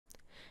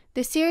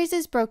This series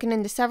is broken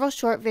into several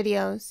short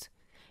videos.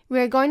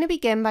 We are going to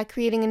begin by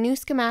creating a new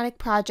schematic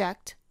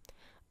project.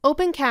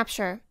 Open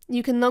Capture.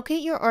 You can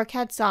locate your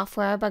OrCAD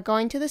software by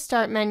going to the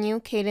Start menu,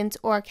 Cadence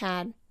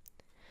OrCAD.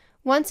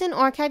 Once in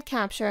OrCAD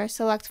Capture,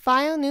 select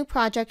File, New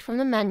Project from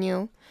the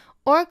menu,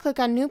 or click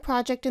on New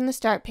Project in the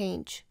Start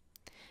page.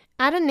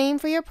 Add a name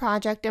for your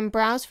project and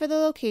browse for the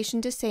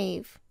location to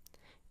save.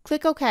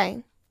 Click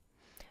OK.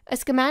 A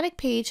schematic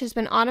page has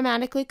been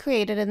automatically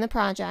created in the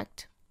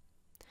project.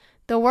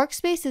 The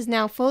workspace is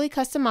now fully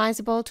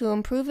customizable to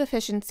improve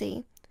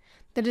efficiency.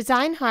 The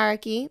design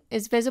hierarchy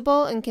is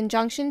visible in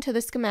conjunction to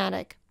the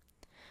schematic.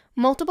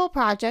 Multiple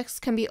projects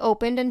can be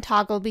opened and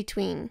toggled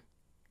between.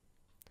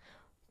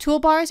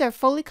 Toolbars are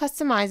fully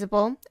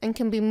customizable and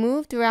can be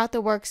moved throughout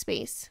the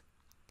workspace.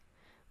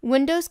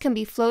 Windows can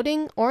be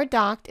floating or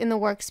docked in the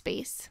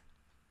workspace.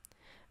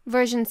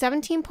 Version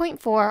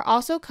 17.4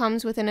 also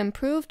comes with an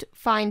improved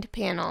Find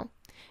panel,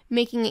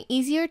 making it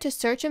easier to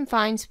search and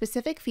find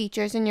specific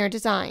features in your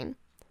design.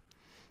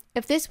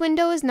 If this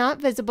window is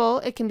not visible,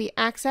 it can be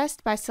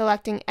accessed by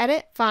selecting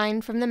Edit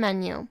Find from the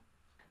menu.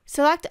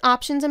 Select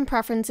Options and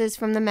Preferences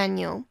from the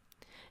menu.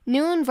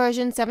 New in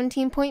version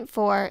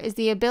 17.4 is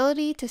the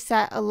ability to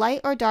set a light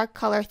or dark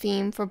color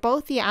theme for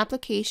both the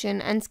application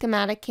and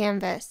schematic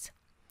canvas.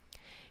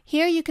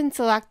 Here you can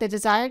select the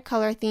desired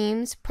color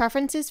themes,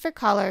 preferences for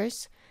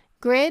colors,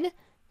 grid,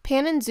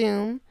 pan and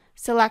zoom,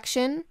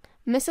 selection,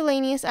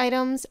 miscellaneous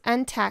items,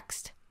 and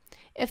text.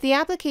 If the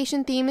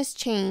application theme is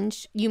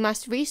changed, you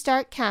must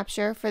restart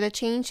Capture for the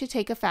change to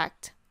take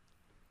effect.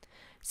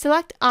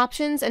 Select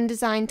Options and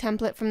Design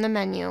Template from the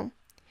menu.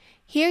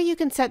 Here you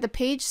can set the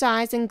page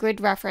size and grid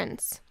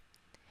reference.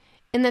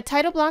 In the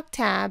Title Block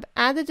tab,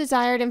 add the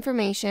desired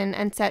information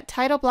and set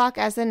Title Block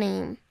as the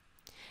name.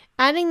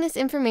 Adding this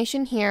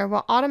information here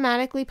will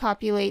automatically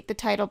populate the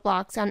title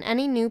blocks on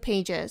any new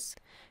pages.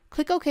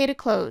 Click OK to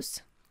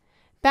close.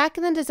 Back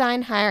in the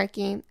design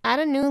hierarchy, add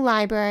a new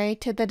library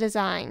to the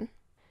design.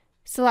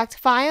 Select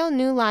File,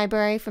 New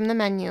Library from the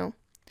menu.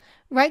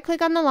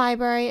 Right-click on the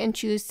library and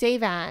choose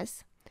Save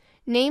As.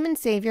 Name and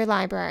save your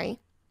library.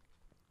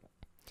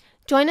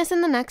 Join us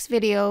in the next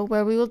video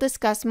where we will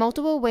discuss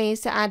multiple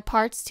ways to add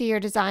parts to your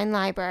design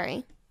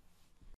library.